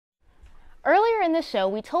Earlier in the show,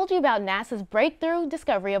 we told you about NASA's breakthrough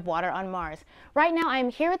discovery of water on Mars. Right now, I am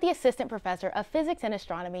here with the Assistant Professor of Physics and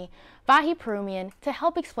Astronomy, Vahe Peroomian, to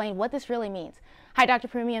help explain what this really means. Hi, Dr.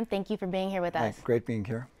 Peroomian. Thank you for being here with us. Hi, great being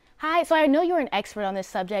here. Hi, so I know you're an expert on this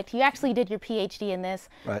subject. You actually did your PhD in this.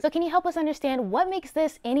 Right. So can you help us understand what makes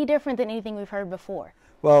this any different than anything we've heard before?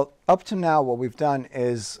 Well, up to now, what we've done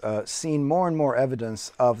is seen more and more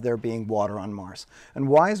evidence of there being water on Mars. And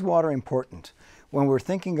why is water important? When we're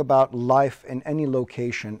thinking about life in any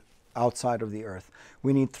location outside of the Earth,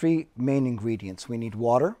 we need three main ingredients. We need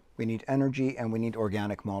water, we need energy, and we need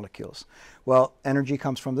organic molecules. Well, energy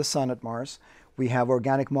comes from the sun at Mars. We have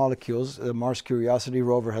organic molecules. The Mars Curiosity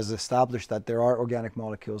rover has established that there are organic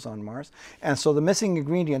molecules on Mars. And so the missing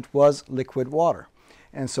ingredient was liquid water.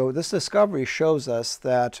 And so this discovery shows us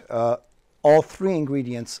that all three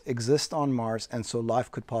ingredients exist on Mars, and so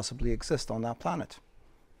life could possibly exist on that planet.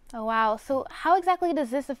 Oh, wow. So how exactly does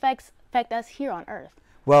this affect us here on Earth?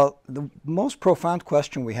 Well, the most profound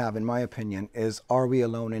question we have, in my opinion, is, are we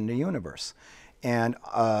alone in the universe? And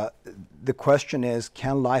the question is,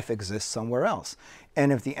 can life exist somewhere else?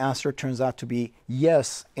 And if the answer turns out to be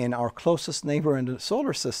yes in our closest neighbor in the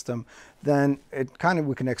solar system, then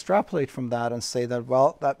we can extrapolate from that and say that,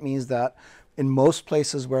 well, that means that in most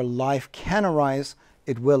places where life can arise,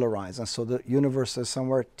 it will arise. And so the universe is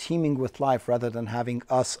somewhere teeming with life rather than having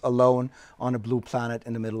us alone on a blue planet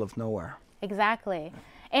in the middle of nowhere. Exactly.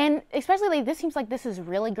 And especially this seems like this is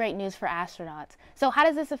really great news for astronauts. So how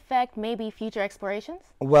does this affect maybe future explorations?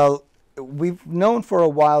 Well, we've known for a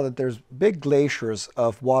while that there's big glaciers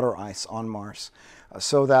of water ice on Mars,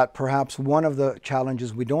 so that perhaps one of the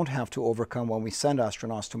challenges we don't have to overcome when we send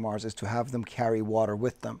astronauts to Mars is to have them carry water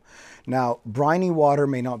with them. Now, briny water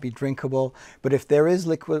may not be drinkable, but if there is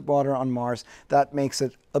liquid water on Mars, that makes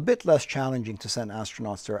it a bit less challenging to send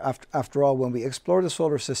astronauts there. After all, when we explore the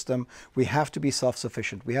solar system, we have to be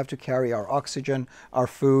self-sufficient. We have to carry our oxygen, our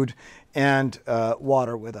food, and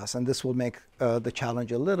water with us, and this will make the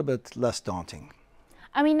challenge a little bit less daunting.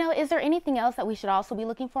 I mean, now, is there anything else that we should also be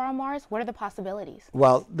looking for on Mars? What are the possibilities?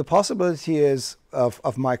 Well, the possibility is of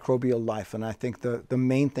microbial life, and I think the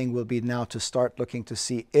main thing will be now to start looking to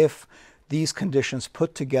see if these conditions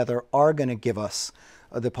put together are going to give us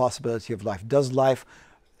the possibility of life. Does life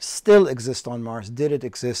still exist on Mars? Did it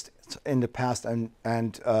exist in the past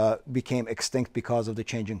and became extinct because of the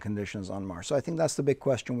changing conditions on Mars? So I think that's the big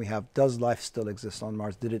question we have. Does life still exist on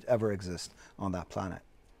Mars? Did it ever exist on that planet?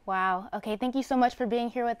 Wow. Okay. Thank you so much for being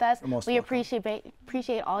here with us. We welcome.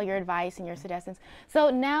 appreciate all your advice and your suggestions. So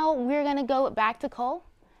now we're going to go back to Cole.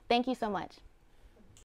 Thank you so much.